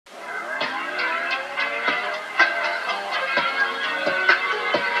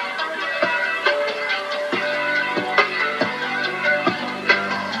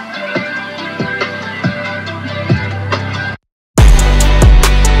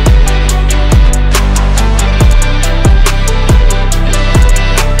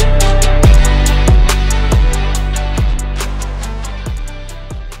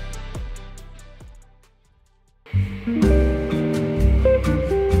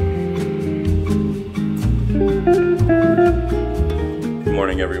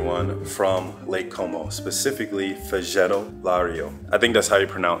morning, everyone, from Lake Como, specifically Fajeto Lario. I think that's how you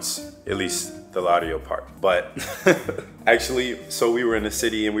pronounce, at least the Lario part. But actually, so we were in the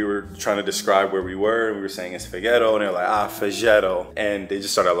city and we were trying to describe where we were, and we were saying it's Fajeto, and they're like, ah, Fajeto. And they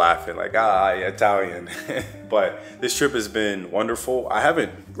just started laughing, like, ah, Italian. But this trip has been wonderful. I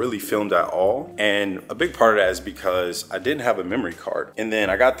haven't really filmed at all. And a big part of that is because I didn't have a memory card. And then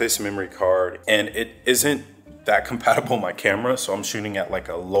I got this memory card and it isn't that compatible with my camera. So I'm shooting at like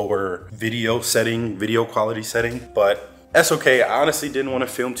a lower video quality setting, but that's okay. I honestly didn't want to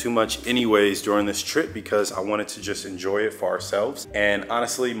film too much anyways during this trip because I wanted to just enjoy it for ourselves. And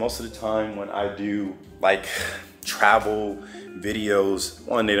honestly, most of the time when I do like travel videos,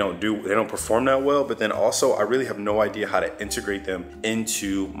 one, they don't perform that well, but then also I really have no idea how to integrate them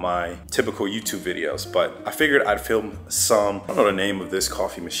into my typical YouTube videos. But I figured I'd film some. I don't know the name of this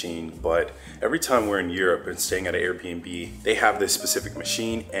coffee machine, but every time we're in Europe and staying at an Airbnb, they have this specific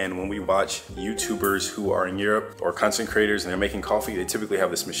machine. And when we watch YouTubers who are in Europe or content creators and they're making coffee, they typically have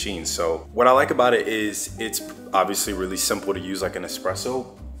this machine. So what I like about it is it's obviously really simple to use, like an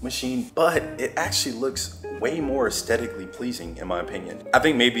espresso machine, but it actually looks way more aesthetically pleasing in my opinion. I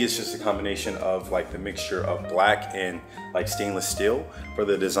think maybe it's just a combination of like the mixture of black and like stainless steel for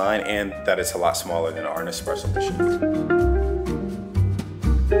the design, and that it's a lot smaller than our Nespresso machine.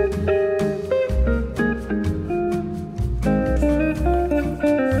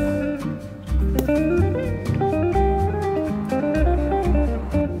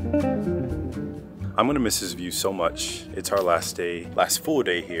 I'm gonna miss this view so much. It's our last full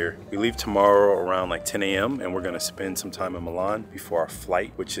day here. We leave tomorrow around like 10 a.m. and we're gonna spend some time in Milan before our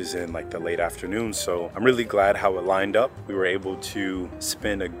flight, which is in like the late afternoon. So I'm really glad how it lined up. We were able to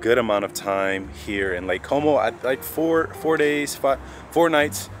spend a good amount of time here in Lake Como. Like 4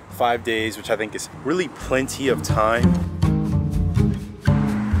 nights, 5 days, which I think is really plenty of time.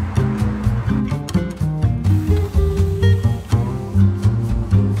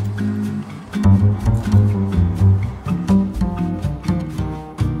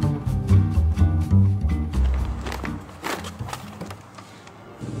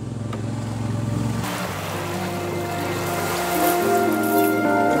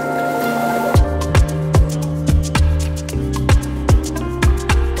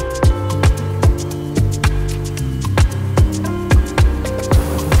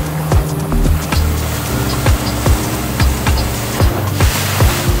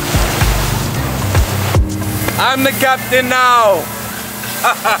 I'm the captain now!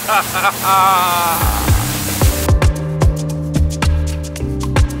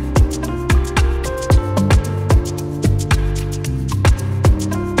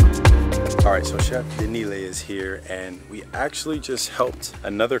 All right, so Chef Linje is here, and we actually just helped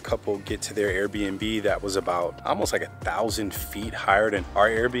another couple get to their Airbnb that was about almost like 1,000 feet higher than our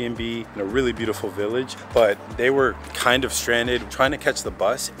Airbnb in a really beautiful village. But they were kind of stranded trying to catch the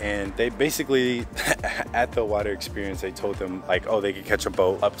bus, and they basically at the water experience, they told them like, oh, they could catch a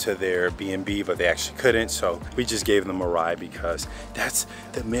boat up to their B&B, but they actually couldn't. So we just gave them a ride because that's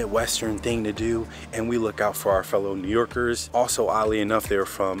the Midwestern thing to do, and we look out for our fellow New Yorkers. Also, oddly enough, they're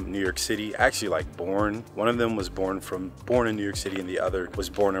from New York City. Actually, like born. One of them was born in New York City, and the other was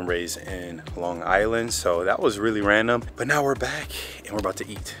born and raised in Long Island. So that was really random. But now we're back and we're about to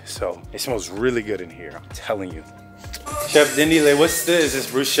eat. So it smells really good in here, I'm telling you. Chef Linje, what's this?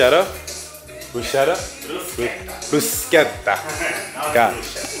 Is this bruschetta? Bruschetta? Bruschetta. God.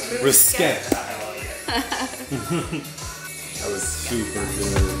 Bruschetta. That was super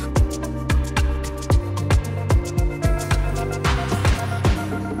good.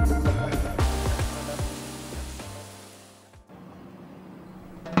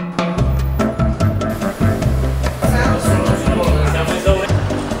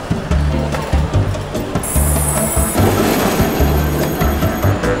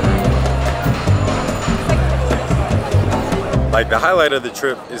 Like the highlight of the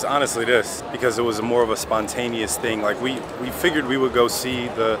trip is honestly this, because it was more of a spontaneous thing. Like we figured we would go see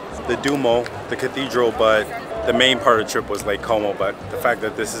the Duomo, the cathedral, but the main part of the trip was Lake Como. But the fact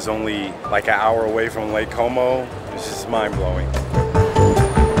that this is only like an hour away from Lake Como is just mind-blowing.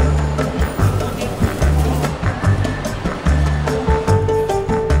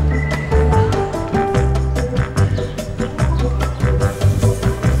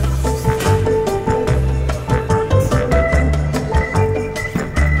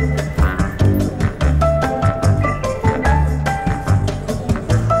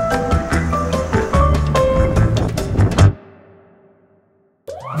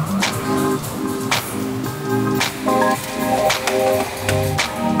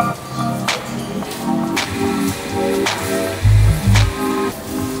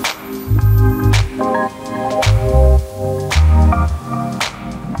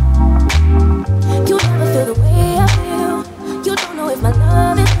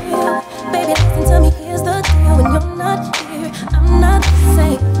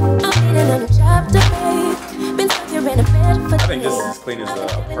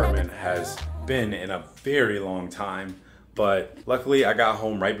 has been in a very long time. But luckily I got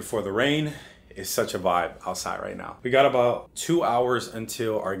home right before the rain. It's such a vibe outside right now. We got about 2 hours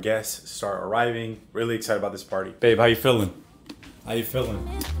until our guests start arriving. Really excited about this party. Babe, how you feeling? How you feeling?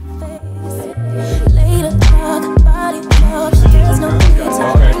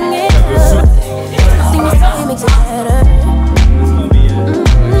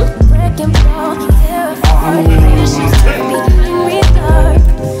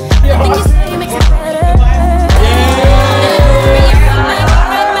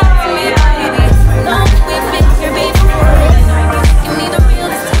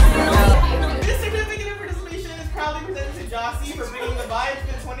 Gyasi for bringing the vibe to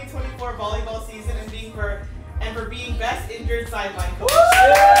the 2024 volleyball season and for being best injured sideline coach.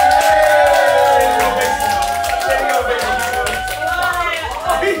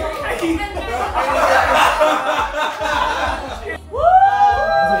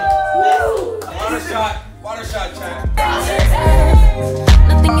 Water shot, chat.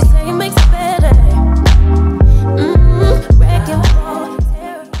 Nothing you say makes it better.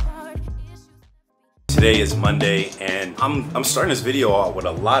 Today is Monday and I'm starting this video out with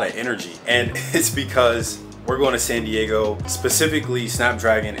a lot of energy, and it's because we're going to San Diego. Specifically,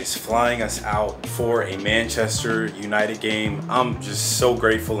 Snapdragon is flying us out for a Manchester United game. I'm just so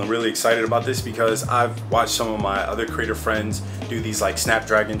grateful and really excited about this because I've watched some of my other creator friends do these like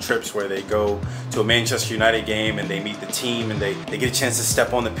Snapdragon trips where they go to a Manchester United game and they meet the team and they get a chance to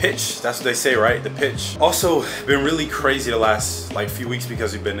step on the pitch. That's what they say, right? The pitch. Also been really crazy the last like few weeks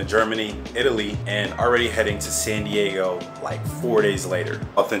because we've been to Germany, Italy, and already heading to San Diego like 4 days later.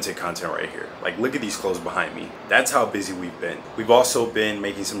 Authentic content right here. Like, look at these clothes behind me. That's how busy we've been. We've also been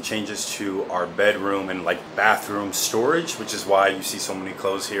making some changes to our bedroom and like bathroom storage, which is why you see so many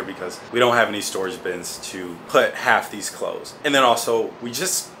clothes here, because we don't have any storage bins to put half these clothes. And then also, we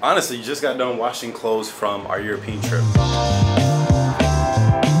just honestly just got done washing clothes from our European trip.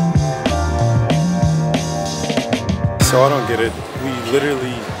 So I don't get it. We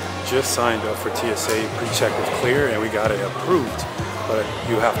literally just signed up for TSA pre-check with Clear and we got it approved. But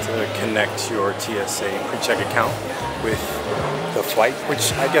you have to connect your TSA pre-check account with the flight,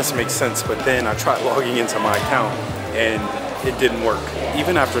 which I guess makes sense. But then I tried logging into my account and it didn't work.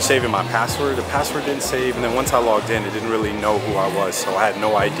 Even after saving my password, the password didn't save. And then once I logged in, it didn't really know who I was. So I had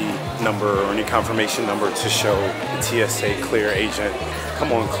no ID number or any confirmation number to show the TSA Clear agent.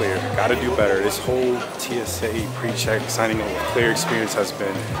 Come on, Clear, gotta do better. This whole TSA pre-check signing up with Clear experience has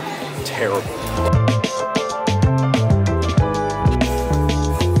been terrible.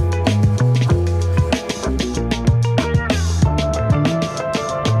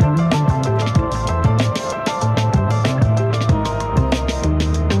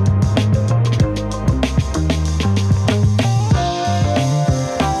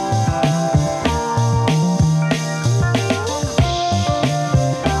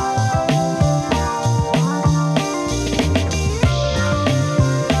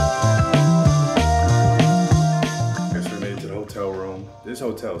 This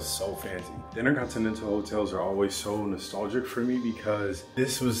hotel is so fancy. The Intercontinental hotels are always so nostalgic for me because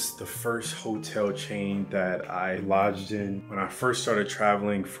this was the first hotel chain that I lodged in when I first started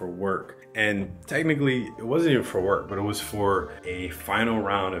traveling for work. And technically, it wasn't even for work, but it was for a final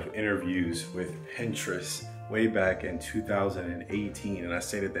round of interviews with Pinterest way back in 2018, and I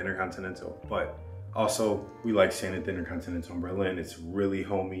stayed at the Intercontinental. But also, we like staying at the Intercontinental in Berlin. It's really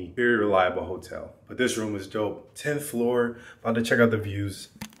homey, very reliable hotel. But this room is dope. 10th floor, about to check out the views.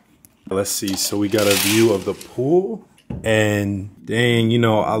 Let's see, so we got a view of the pool. And dang, you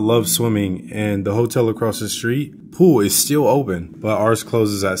know, I love swimming. And the hotel across the street, pool is still open. But ours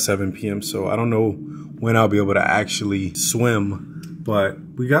closes at 7 p.m. So I don't know when I'll be able to actually swim. But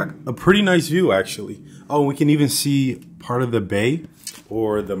we got a pretty nice view, actually. Oh, we can even see part of the bay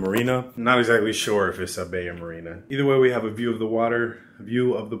or the marina. I'm not exactly sure if it's a bay or marina. Either way, we have a view of the water, a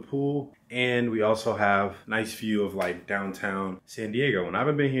view of the pool, and we also have a nice view of like downtown San Diego. And I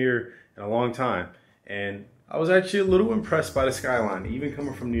haven't been here in a long time. And I was actually a little impressed by the skyline, even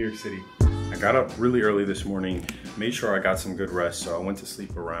coming from New York City. I got up really early this morning, made sure I got some good rest, so I went to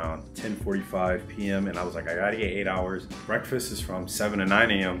sleep around 10:45 p.m. and I was like, I gotta get 8 hours. Breakfast is from 7 to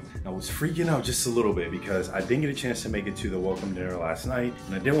 9 a.m. I was freaking out just a little bit because I didn't get a chance to make it to the welcome dinner last night,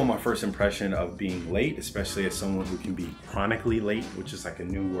 and I didn't want my first impression of being late, especially as someone who can be chronically late, which is like a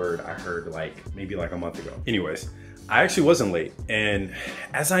new word I heard like maybe like a month ago. Anyways, I actually wasn't late, and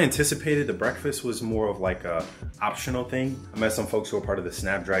as I anticipated, the breakfast was more of like a optional thing. I met some folks who are part of the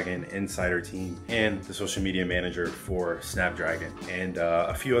Snapdragon Insider team and the social media manager for Snapdragon, and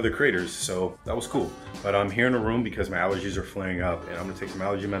a few other creators, so that was cool. But I'm here in a room because my allergies are flaring up, and I'm gonna take some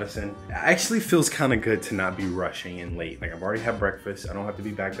allergy medicine. It actually feels kind of good to not be rushing in late. Like, I've already had breakfast. I don't have to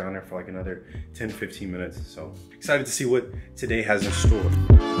be back down there for like another 10-15 minutes, so excited to see what today has in store.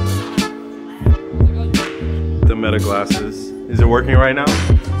 The Meta glasses. Is it working right now?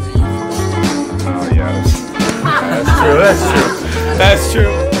 Oh yeah, that's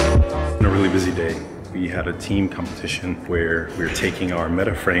true. On a really busy day, we had a team competition where we were taking our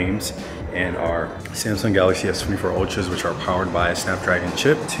Meta frames and our Samsung Galaxy S24 Ultras, which are powered by a Snapdragon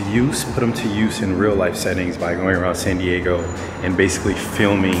chip, put them to use in real life settings by going around San Diego and basically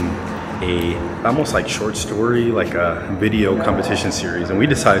filming a almost like short story, like a video competition series. And we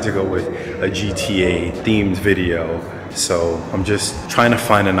decided to go with a GTA themed video. So I'm just trying to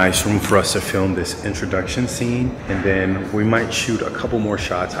find a nice room for us to film this introduction scene. And then we might shoot a couple more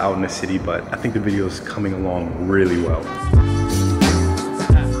shots out in the city, but I think the video is coming along really well.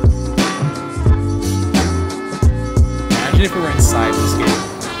 Imagine if we were inside this game.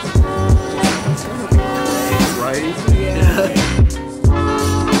 Right? Yeah.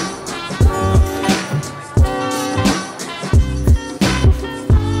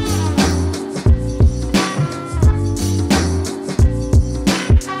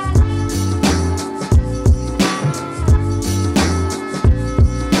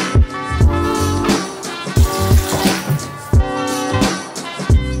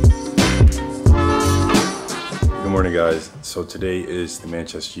 Good morning, guys. So today is the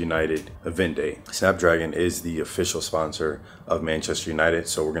Manchester United event day. Snapdragon is the official sponsor of Manchester United,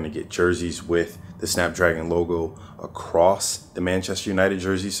 so we're gonna get jerseys with the Snapdragon logo across the Manchester United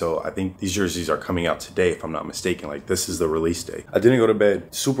jersey. So I think these jerseys are coming out today, if I'm not mistaken. Like, this is the release day. I didn't go to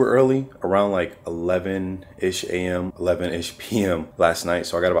bed super early, around like 11-ish a.m., 11-ish p.m. last night.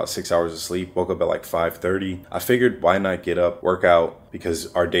 So I got about 6 hours of sleep, woke up at like 5:30. I figured, why not get up, work out,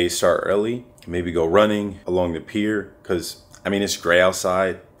 because our days start early. Maybe go running along the pier, because I mean, it's gray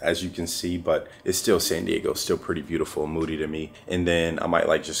outside, as you can see, but it's still San Diego, still pretty beautiful and moody to me. And then I might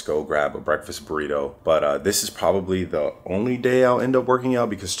like just go grab a breakfast burrito. But this is probably the only day I'll end up working out,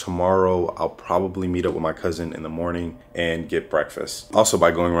 because tomorrow I'll probably meet up with my cousin in the morning and get breakfast. Also,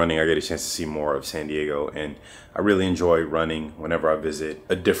 by going running, I get a chance to see more of San Diego, and I really enjoy running whenever I visit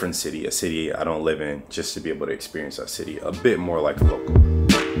a different city, a city I don't live in, just to be able to experience that city a bit more like a local.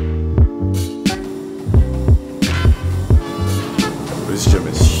 This gym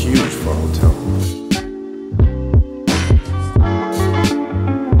is huge for a hotel.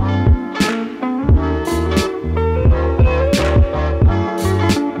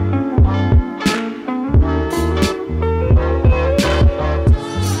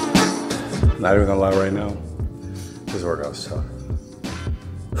 Not even gonna lie right now, this workout's tough.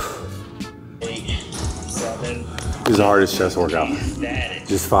 8, 7. This is the hardest chest workout.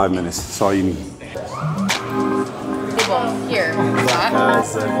 Just 5 minutes, that's all you need. Here.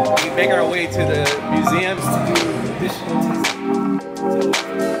 We make our way to the museums to do additional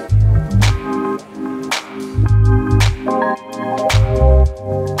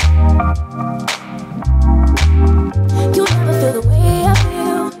You never feel the way I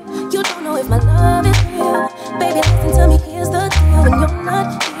feel. You don't know if my love is real. Baby, listen to me, here's the deal. When you're not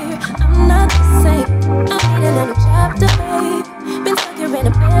here, I'm not the same. I need another chapter, babe. Been stuck here in a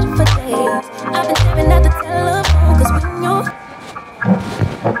bed for days. I've been staring at the telephone, cause when you're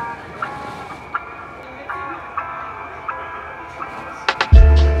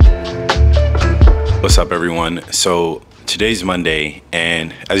What's up, everyone? So today's Monday,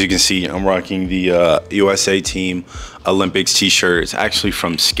 and as you can see, I'm rocking the USA Team Olympics t-shirt. It's actually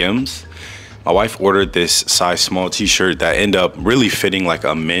from Skims. My wife ordered this size small t-shirt that ended up really fitting like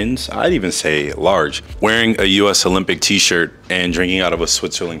a men's, I'd even say large. Wearing a US Olympic t-shirt and drinking out of a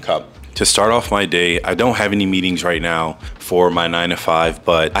Switzerland cup. To start off my day, I don't have any meetings right now for my 9 to 5,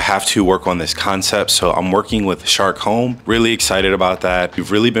 but I have to work on this concept. So I'm working with Shark Home. Really excited about that.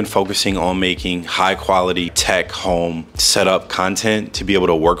 We've really been focusing on making high quality tech home setup content to be able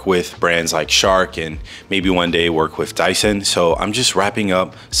to work with brands like Shark and maybe one day work with Dyson. So I'm just wrapping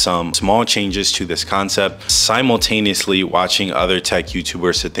up some small changes to this concept, simultaneously watching other tech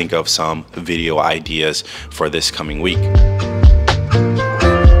YouTubers to think of some video ideas for this coming week.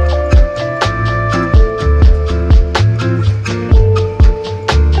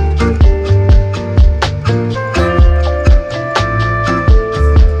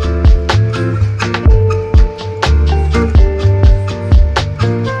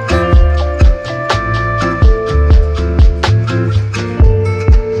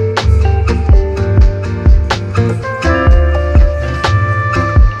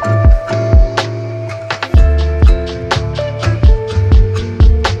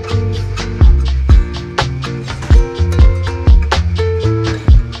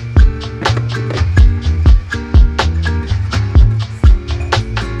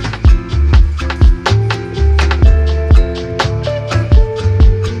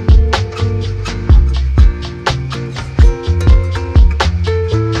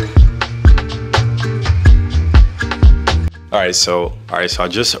 right, so I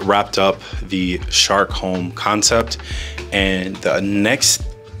just wrapped up the Shark Home concept, and the next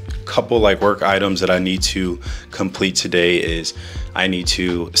couple like work items that I need to complete today is I need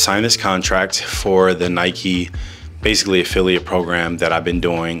to sign this contract for the Nike basically affiliate program that I've been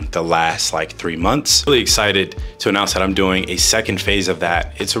doing the last like 3 months. Really excited to announce that I'm doing a second phase of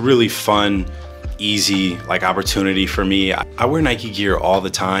that. It's a really fun, easy like opportunity for me. I wear Nike gear all the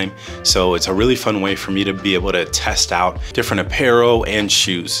time, so it's a really fun way for me to be able to test out different apparel and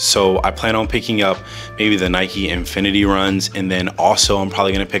shoes. So I plan on picking up maybe the Nike Infinity runs, and then also I'm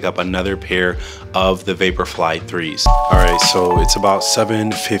probably gonna pick up another pair of the Vaporfly 3s. All right, so it's about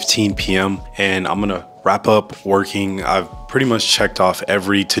 7:15 p.m. and I'm gonna wrap up working. I've pretty much checked off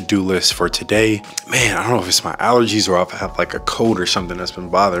every to-do list for today. Man, I don't know if it's my allergies or if I have like a cold or something that's been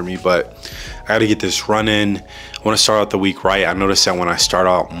bothering me, but I gotta get this run in. I wanna start out the week right. I noticed that when I start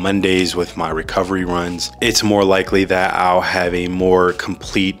out Mondays with my recovery runs, it's more likely that I'll have a more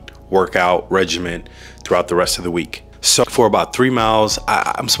complete workout regimen throughout the rest of the week. So for about 3 miles,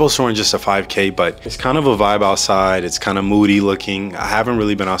 I'm supposed to run just a 5K, but it's kind of a vibe outside. It's kind of moody looking. I haven't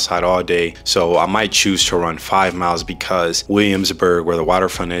really been outside all day, so I might choose to run 5 miles because Williamsburg, where the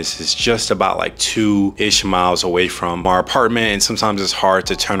waterfront is just about like 2-ish miles away from our apartment. And sometimes it's hard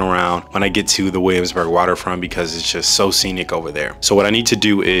to turn around when I get to the Williamsburg waterfront because it's just so scenic over there. So what I need to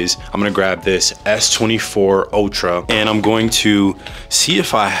do is I'm gonna grab this S24 Ultra, and I'm going to see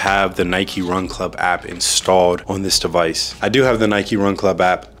if I have the Nike Run Club app installed on this device. I do have the Nike Run Club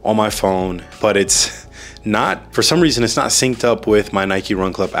app on my phone, but it's not, for some reason, it's not synced up with my Nike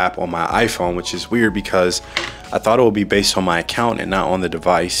Run Club app on my iPhone, which is weird because I thought it would be based on my account and not on the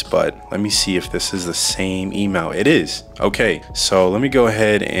device. But let me see if this is the same email. It is. Okay, so let me go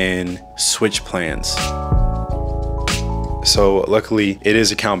ahead and switch plans. So luckily it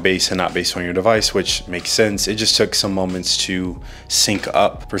is account based and not based on your device, which makes sense. It just took some moments to sync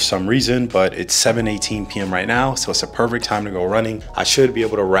up for some reason, but it's 7:18 p.m. right now, so it's a perfect time to go running. I should be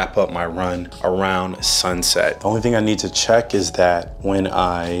able to wrap up my run around sunset. The only thing I need to check is that when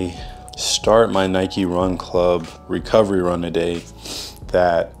I start my Nike Run Club recovery run today,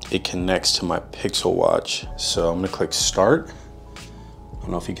 that it connects to my Pixel watch. So I'm gonna click start. I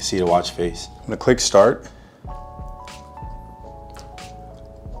don't know if you can see the watch face. I'm gonna click start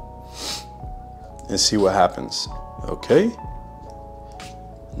and see what happens. Okay,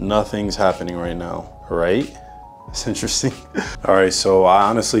 nothing's happening right now, right? That's interesting. All right, so I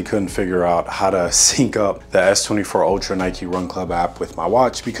honestly couldn't figure out how to sync up the S24 Ultra Nike Run Club app with my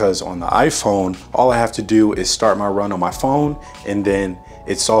watch, because on the iPhone, all I have to do is start my run on my phone, and then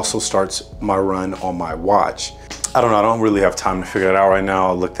it also starts my run on my watch. I don't know, I don't really have time to figure it out right now.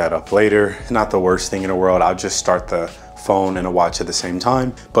 I'll look that up later. Not the worst thing in the world. I'll just start the phone and a watch at the same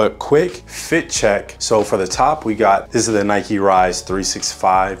time. But quick fit check. So for the top, we got, this is the Nike Rise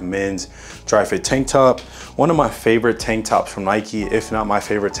 365 men's dry fit tank top. One of my favorite tank tops from Nike, if not my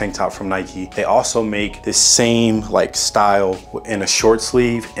favorite tank top from Nike. They also make this same like style in a short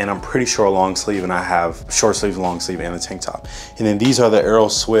sleeve, and I'm pretty sure a long sleeve, and I have short sleeve, long sleeve, and a tank top. And then these are the Aero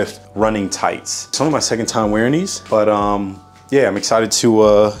Swift running tights. It's only my second time wearing these, but yeah, I'm excited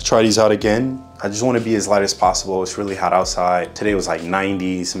to try these out again. I just want to be as light as possible. It's really hot outside. Today was like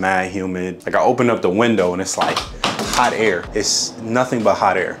 90s, mad humid. Like I opened up the window and it's like hot air. It's nothing but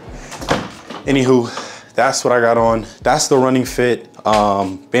hot air. Anywho, that's what I got on. That's the running fit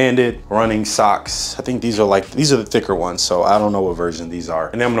bandit running socks. I think these are the thicker ones, so I don't know what version these are.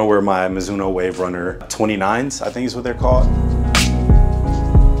 And then I'm gonna wear my Mizuno Wave Runner 29s, I think is what they're called.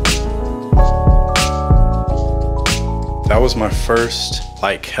 That was my first,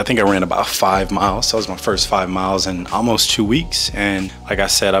 I think I ran about 5 miles. That was my first 5 miles in almost 2 weeks. And like I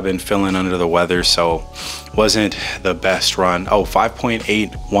said, I've been feeling under the weather, so wasn't the best run. Oh,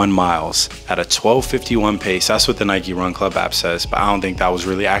 5.81 miles at a 12:51 pace. That's what the Nike Run Club app says, but I don't think that was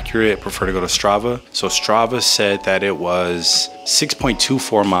really accurate. I prefer to go to Strava. So Strava said that it was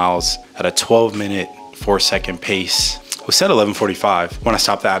 6.24 miles at a 12-minute, 4-second pace. It was set 11:45 when I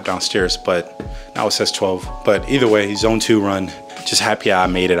stopped the app downstairs, but now it says 12. But either way, zone 2 run. Just happy I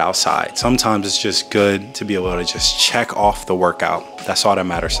made it outside. Sometimes it's just good to be able to just check off the workout. That's all that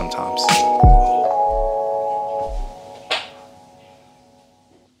matters sometimes.